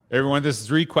Everyone, this is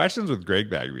 3 Questions with Greg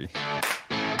Bagby.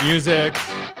 Music.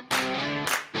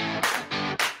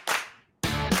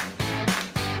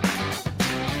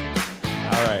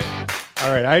 All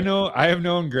right. I have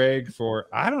known Greg for,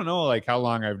 I don't know like how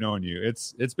long I've known you.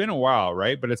 It's been a while,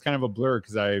 right? But it's kind of a blur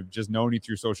because I've just known you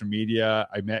through social media.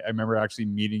 I remember actually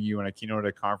meeting you when I keynoted at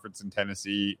a conference in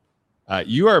Tennessee.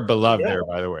 You are beloved there,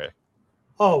 by the way.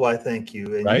 Oh, why thank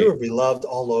you. And you are beloved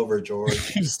all over, George.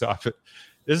 Stop it.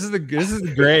 This is the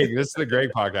Greg. This is the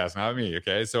Greg podcast, not me.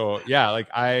 Okay. So yeah, like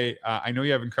I know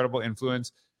you have incredible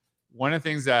influence. One of the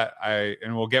things that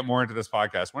and we'll get more into this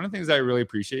podcast. One of the things that I really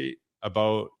appreciate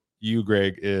about you,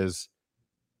 Greg, is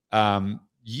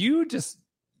you just,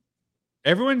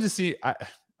 everyone just see, I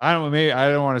don't know, maybe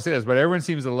I don't want to say this, but everyone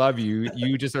seems to love you.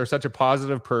 You just are such a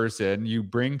positive person. You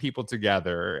bring people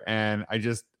together. And I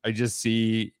just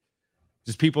see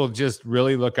just people just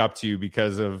really look up to you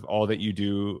because of all that you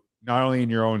do, not only in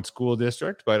your own school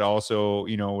district, but also,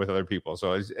 you know, with other people.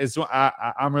 So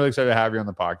I'm really excited to have you on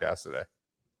the podcast today.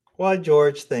 Why,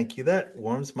 George, thank you. That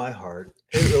warms my heart.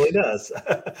 It really does.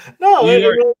 No, it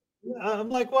really, I'm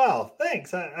like, wow,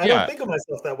 thanks. I don't think of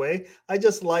myself that way. I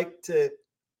just like to,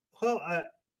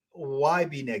 why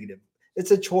be negative?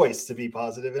 It's a choice to be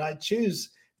positive, and I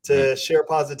choose to share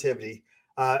positivity.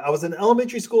 I was an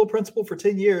elementary school principal for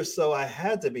 10 years, so I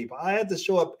had to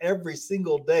show up every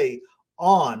single day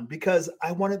on because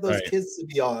I wanted those kids to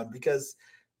be on because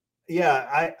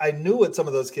I knew what some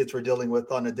of those kids were dealing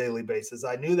with on a daily basis.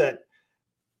 I knew that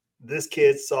it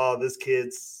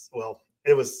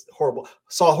was horrible,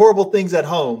 saw horrible things at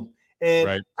home.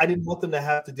 And I didn't want them to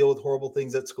have to deal with horrible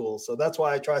things at school. So that's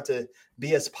why I tried to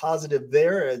be as positive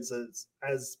there as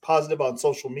positive on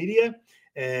social media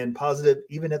and positive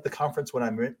even at the conference when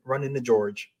I'm running to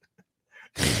George.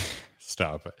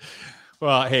 Stop it.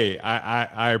 Well, hey,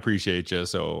 I appreciate you.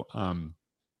 So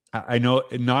I know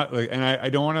not like, and I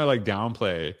don't want to like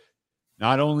downplay.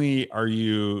 Not only are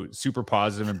you super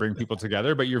positive and bring people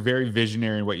together, but you're very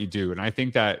visionary in what you do. And I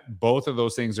think that both of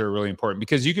those things are really important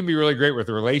because you can be really great with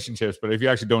relationships, but if you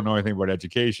actually don't know anything about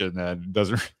education, then it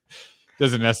doesn't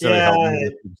necessarily help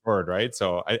move forward, right?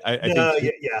 So I think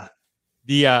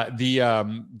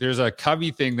there's a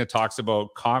Covey thing that talks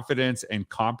about confidence and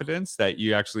competence, that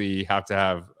you actually have to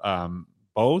have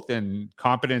both. And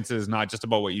competence is not just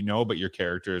about what you know, but your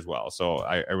character as well. So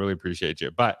I really appreciate you.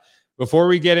 But before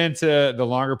we get into the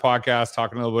longer podcast,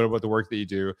 talking a little bit about the work that you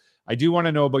do, I do want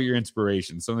to know about your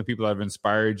inspiration, some of the people that have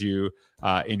inspired you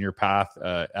in your path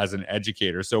as an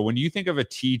educator. So when you think of a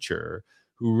teacher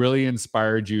who really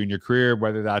inspired you in your career,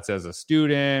 whether that's as a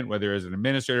student, whether as an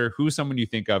administrator, who's someone you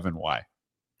think of and why?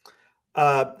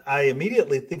 I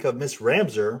immediately think of Miss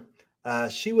Ramser.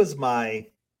 She was my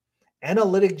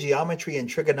analytic geometry and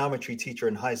trigonometry teacher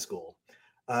in high school.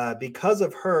 Because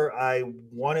of her, I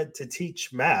wanted to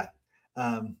teach math.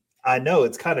 I know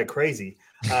it's kind of crazy.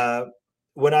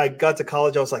 When I got to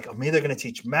college, I was like, I'm either going to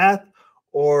teach math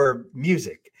or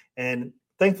music. And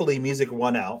thankfully, music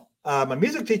won out. My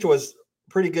music teacher was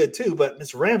pretty good too, but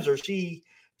Miss Ramser, she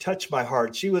touched my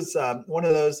heart. She was one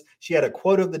of those, she had a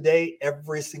quote of the day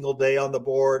every single day on the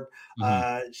board.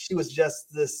 She was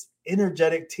just this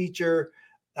energetic teacher.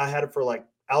 I had it for like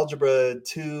algebra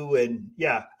 2 and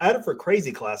I had it for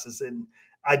crazy classes. And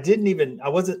I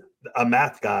wasn't a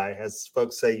math guy, as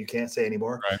folks say you can't say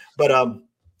anymore.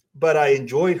 But I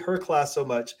enjoyed her class so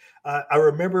much. I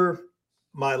remember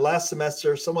my last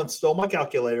semester, someone stole my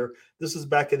calculator. This was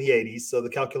back in the 80s. So the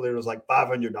calculator was like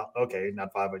 $500. Okay,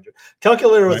 not $500.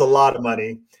 Calculator was a lot of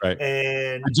money.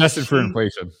 And adjusted for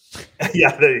inflation.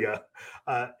 Yeah, there you go.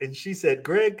 And she said,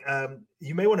 Greg,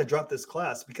 you may want to drop this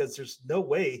class because there's no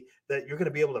way that you're going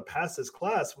to be able to pass this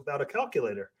class without a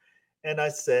calculator. And I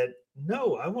said,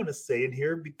 no, I want to stay in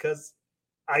here because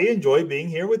I enjoy being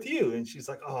here with you. And she's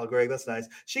like, oh, Greg, that's nice.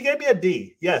 She gave me a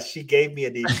D. Yes, she gave me a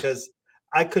D because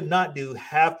I could not do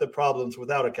half the problems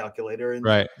without a calculator. And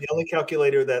the only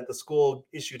calculator that the school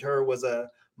issued her was a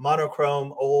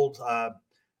monochrome old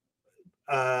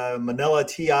Manila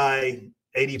TI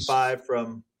 85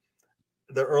 from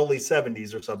the early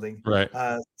 70s or something.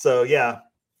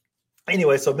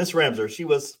 Anyway, so Miss Ramser, she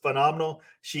was phenomenal.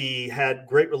 She had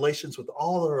great relations with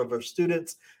all of her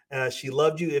students. She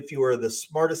loved you if you were the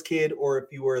smartest kid or if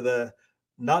you were the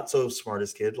not so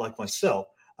smartest kid like myself.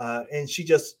 And she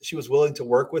was willing to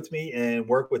work with me and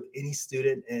work with any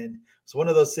student. And it's one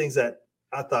of those things that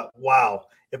I thought, wow,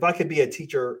 if I could be a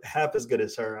teacher half as good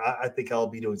as her, I think I'll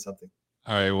be doing something.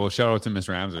 All right. Well, shout out to Miss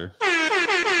Ramser.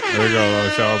 There we go.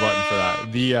 Shout out button for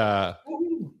that.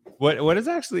 What is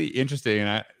actually interesting,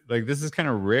 and this is kind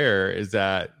of rare, is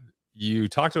that you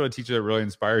talked about a teacher that really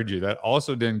inspired you that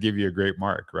also didn't give you a great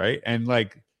mark, right? And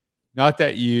not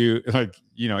that you like,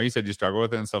 you said you struggle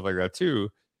with it and stuff like that too.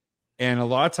 And a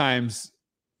lot of times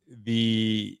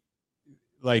we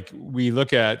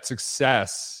look at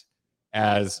success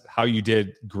as how you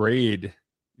did grade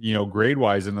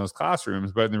wise in those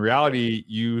classrooms. But in reality,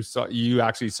 you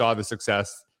actually saw the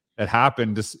success that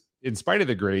happened just in spite of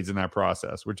the grades in that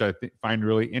process, which I find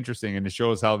really interesting. And it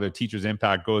shows how the teacher's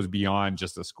impact goes beyond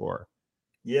just a score.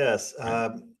 Yes.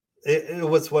 It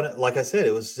was like I said,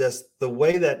 it was just the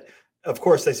way that, of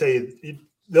course, they say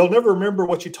they'll never remember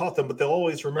what you taught them, but they'll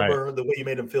always remember the way you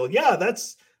made them feel. Yeah,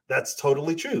 that's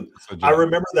totally true. I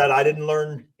remember that I didn't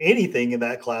learn anything in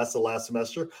that class the last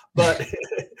semester, but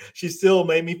she still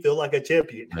made me feel like a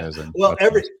champion. Amazing. Well,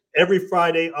 every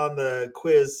Friday on the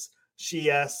quiz, she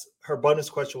asked, her bonus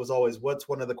question was always, what's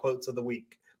one of the quotes of the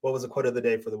week? What was the quote of the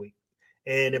day for the week?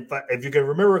 And if you can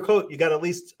remember a quote, you got at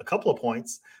least a couple of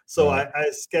points. So I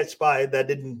sketched by. That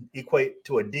didn't equate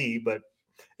to a D, but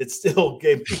it still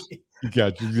gave me.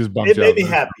 It made me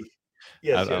happy.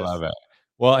 Yes, I love it.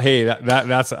 Well, hey,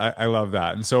 that's I love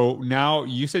that. And so now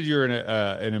you said you're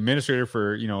an administrator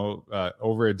for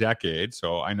over a decade.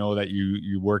 So I know that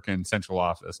you work in central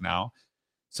office now.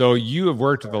 So you have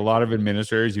worked with a lot of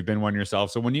administrators. You've been one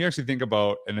yourself. So when you actually think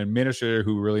about an administrator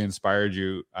who really inspired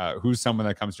you, who's someone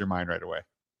that comes to your mind right away?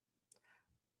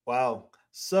 Wow.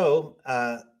 So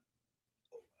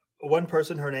one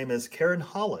person, her name is Karen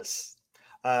Hollis.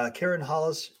 Karen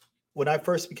Hollis, when I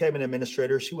first became an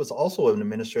administrator, she was also an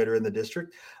administrator in the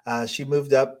district. She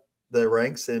moved up the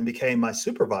ranks and became my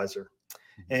supervisor.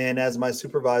 And as my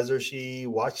supervisor, she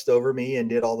watched over me and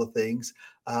did all the things.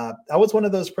 I was one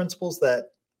of those principals that,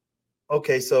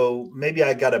 okay, so maybe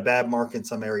I got a bad mark in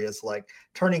some areas, like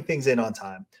turning things in on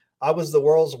time. I was the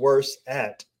world's worst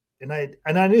at, and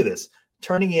I knew this,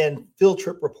 turning in field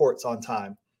trip reports on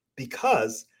time,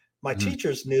 because my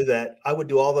teachers knew that I would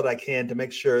do all that I can to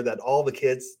make sure that all the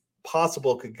kids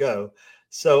possible could go.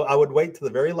 So I would wait to the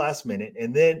very last minute.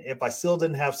 And then if I still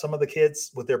didn't have some of the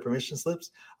kids with their permission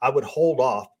slips, I would hold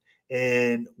off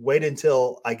and wait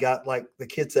until I got like the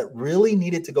kids that really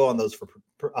needed to go on those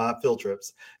field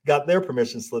trips, got their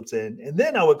permission slips in. And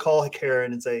then I would call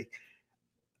Karen and say,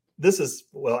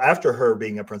 after her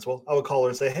being a principal, I would call her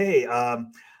and say, hey,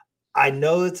 I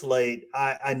know it's late.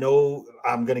 I know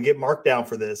I'm going to get marked down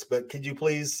for this, but could you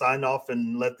please sign off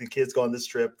and let the kids go on this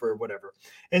trip or whatever?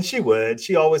 And she would.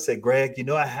 She always said, Greg,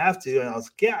 I have to. And I was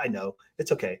like, yeah, I know.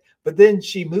 It's okay. But then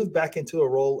she moved back into a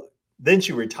role. Then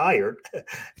she retired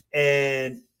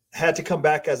and had to come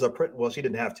back as she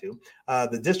didn't have to.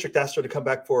 The district asked her to come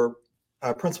back for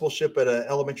a principalship at an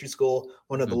elementary school,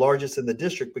 one of the largest in the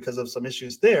district, because of some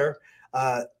issues there.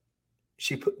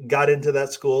 She got into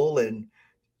that school and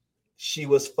she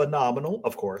was phenomenal,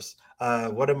 of course.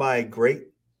 One of my great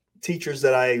teachers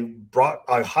that I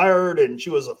hired, and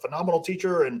she was a phenomenal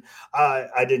teacher, and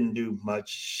I didn't do much.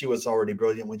 She was already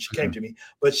brilliant when she came to me,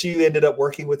 but she ended up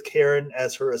working with Karen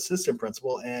as her assistant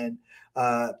principal, and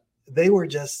they were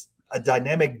just a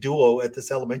dynamic duo at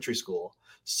this elementary school.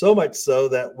 So much so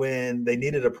that when they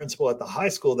needed a principal at the high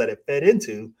school that it fed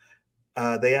into,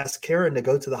 they asked Karen to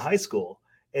go to the high school.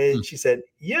 And she said,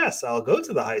 yes, I'll go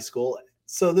to the high school.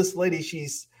 So this lady,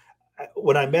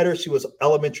 when I met her, she was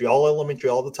elementary all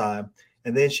the time.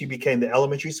 And then she became the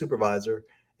elementary supervisor.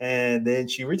 And then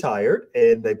she retired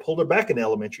and they pulled her back in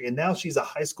elementary. And now she's a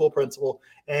high school principal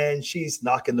and she's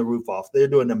knocking the roof off. They're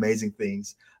doing amazing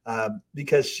things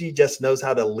because she just knows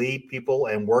how to lead people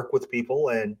and work with people.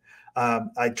 And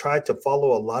I tried to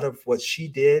follow a lot of what she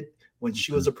did when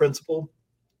she was a principal,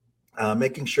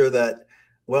 making sure that,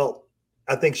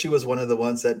 I think she was one of the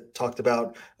ones that talked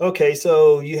about, okay,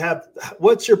 so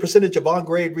what's your percentage of on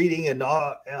grade reading and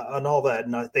all that?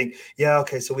 And I think,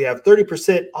 okay, so we have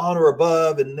 30% on or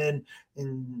above. And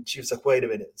she was like, wait a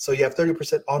minute. So you have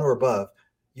 30% on or above.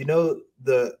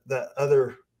 The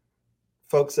other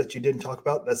folks that you didn't talk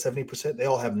about, that 70%, they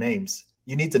all have names.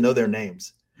 You need to know their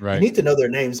names. Right. You need to know their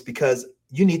names because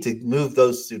you need to move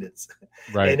those students.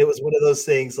 Right. And it was one of those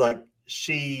things, like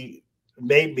she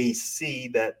made me see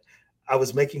that I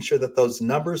was making sure that those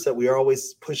numbers that we are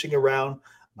always pushing around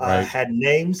had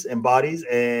names and bodies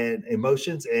and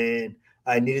emotions. And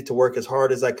I needed to work as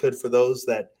hard as I could for those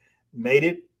that made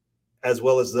it, as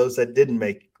well as those that didn't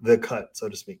make the cut, so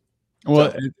to speak.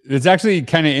 Well, it's actually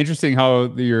kind of interesting how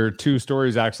your two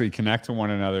stories actually connect to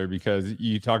one another, because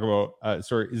you talk about,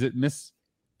 is it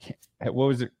what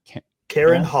was it?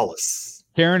 Karen Hollis.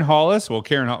 Karen Hollis? Well,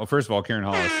 first of all, Karen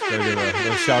Hollis.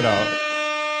 A shout out.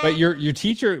 But your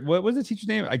teacher, what was the teacher's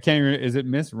name? I can't remember. Is it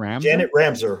Miss Ramser? Janet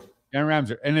Ramser. Janet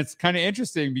Ramser. And it's kind of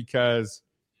interesting because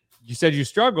you said you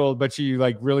struggled, but she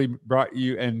like really brought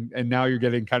you, and now you're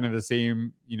getting kind of the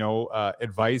same,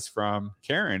 advice from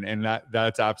Karen, and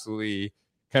that's absolutely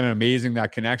kind of amazing,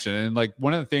 that connection. And like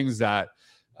one of the things that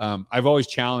I've always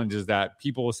challenged is that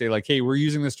people will say like, hey, we're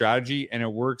using this strategy and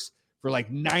it works for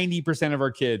like 90% of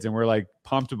our kids, and we're like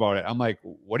pumped about it. I'm like,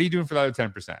 what are you doing for the other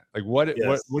 10%? Like what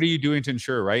are you doing to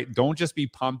ensure, right? Don't just be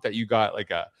pumped that you got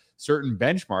like a certain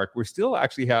benchmark. We still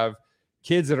actually have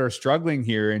kids that are struggling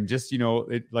here, and just,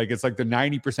 it's like the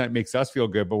 90% makes us feel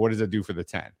good, but what does it do for the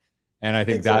 10? And I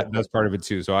think that's part of it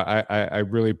too. So I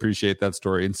really appreciate that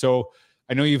story. And so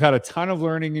I know you've had a ton of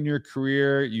learning in your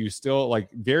career. You still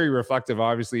like very reflective,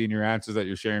 obviously, in your answers that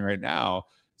you're sharing right now.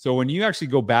 So when you actually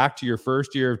go back to your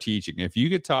first year of teaching, if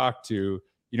you could talk to,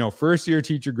 first year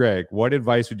teacher Greg, what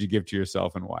advice would you give to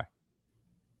yourself and why?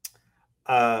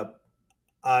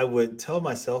 I would tell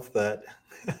myself that,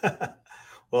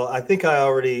 well, I think I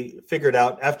already figured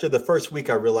out after the first week,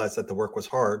 I realized that the work was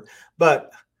hard,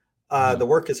 but the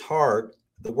work is hard.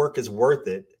 The work is worth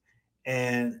it.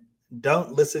 And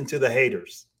don't listen to the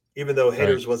haters, even though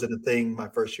haters wasn't a thing my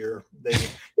first year.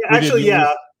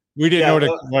 We didn't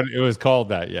know what it was called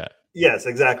that yet. Yes,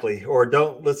 exactly. Or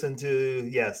don't listen to,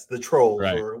 the trolls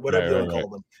or whatever you want to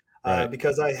call them.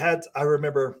 Because I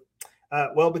remember,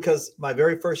 because my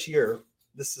very first year,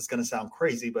 this is going to sound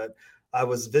crazy, but I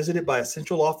was visited by a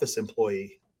central office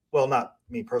employee. Well, not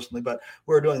me personally, but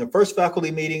we're doing the first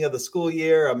faculty meeting of the school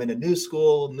year. I'm in a new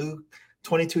school, new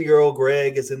 22-year-old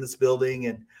Greg is in this building.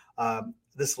 And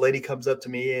this lady comes up to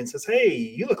me and says, hey,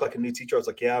 you look like a new teacher. I was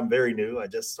like, yeah, I'm very new. I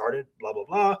just started, blah, blah,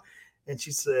 blah. And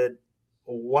she said,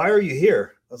 why are you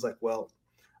here? I was like, well,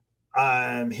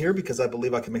 I'm here because I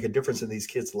believe I can make a difference in these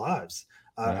kids' lives.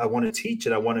 I want to teach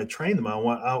and I want to train them. I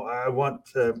want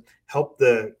to help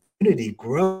the community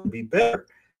grow and be better.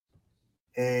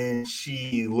 And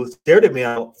she stared at me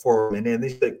out for a minute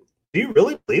and she's like, do you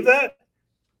really believe that?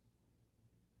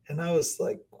 And I was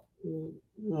like,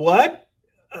 what?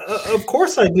 Of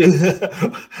course I do.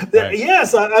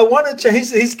 Yes, I want to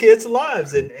change these kids'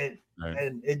 lives. And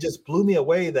it just blew me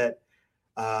away that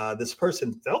this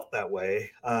person felt that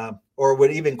way, or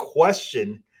would even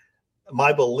question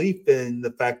my belief in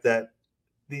the fact that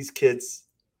these kids,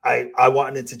 I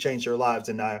wanted to change their lives.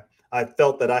 And I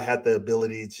felt that I had the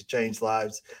ability to change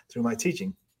lives through my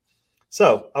teaching.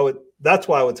 So that's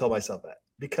why I would tell myself that,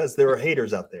 because there are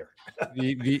haters out there.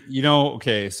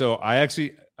 Okay. So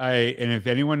and if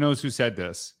anyone knows who said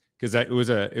this, because it was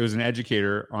an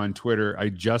educator on Twitter. I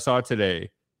just saw it today.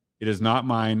 It is not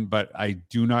mine, but I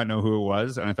do not know who it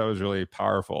was. And I thought it was really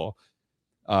powerful.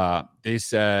 They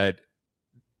said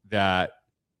that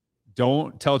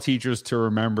don't tell teachers to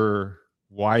remember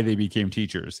why they became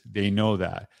teachers. They know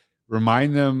that.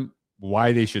 Remind them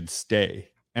why they should stay.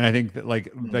 And I think that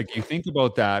like you think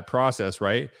about that process,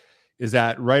 right? Is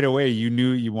that right away you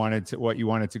knew what you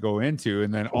wanted to go into,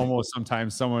 and then almost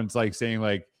sometimes someone's like saying,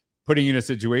 like putting you in a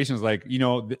situation is like,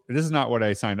 this is not what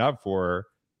I signed up for.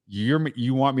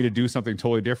 You want me to do something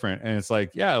totally different, and it's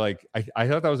like, yeah, like I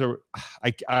thought that was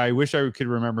I wish I could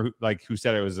remember who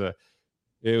said it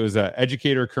was a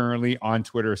educator currently on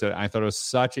Twitter said. I thought it was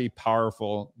such a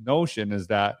powerful notion, is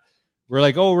that we're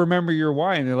like, oh, remember your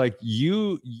why, and they're like,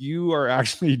 you are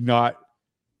actually not.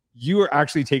 You are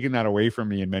actually taking that away from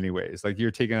me in many ways. Like you're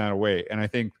taking that away. And I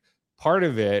think part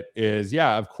of it is,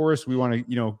 of course we want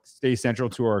to, stay central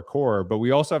to our core, but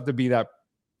we also have to be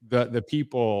the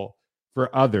people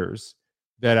for others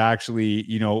that actually,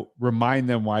 remind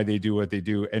them why they do what they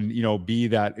do and, be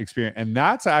that experience. And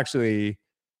that's actually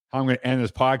how I'm going to end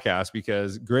this podcast,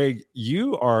 because Greg,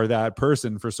 you are that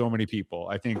person for so many people.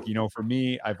 I think, for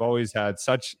me, I've always had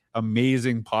such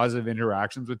amazing positive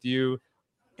interactions with you.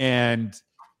 And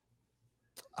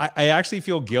I actually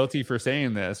feel guilty for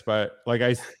saying this, but like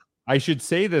I should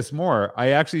say this more. I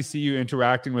actually see you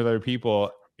interacting with other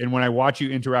people. And when I watch you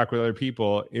interact with other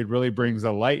people, it really brings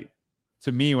a light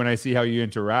to me when I see how you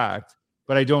interact.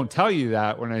 But I don't tell you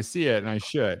that when I see it, and I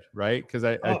should, right? Because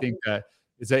I think that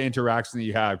it's that interaction that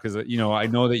you have, because, I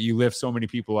know that you lift so many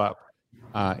people up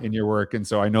in your work. And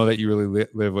so I know that you really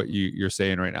live what you're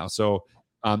saying right now. So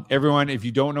everyone, if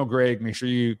you don't know Greg, make sure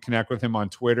you connect with him on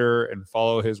Twitter and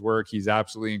follow his work. He's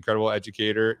absolutely incredible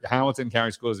educator. Hamilton County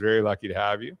School is very lucky to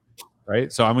have you,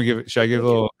 right? So I'm gonna should I give a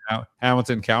little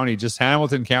Hamilton County? Just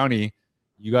Hamilton County,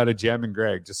 you got a gem in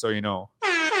Greg, just so you know.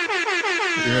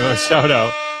 Give me a little shout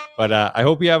out. But I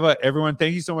hope you have everyone.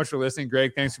 Thank you so much for listening,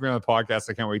 Greg. Thanks for being on the podcast.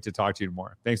 I can't wait to talk to you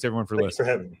more. Thanks everyone for listening. Thanks for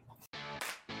having me.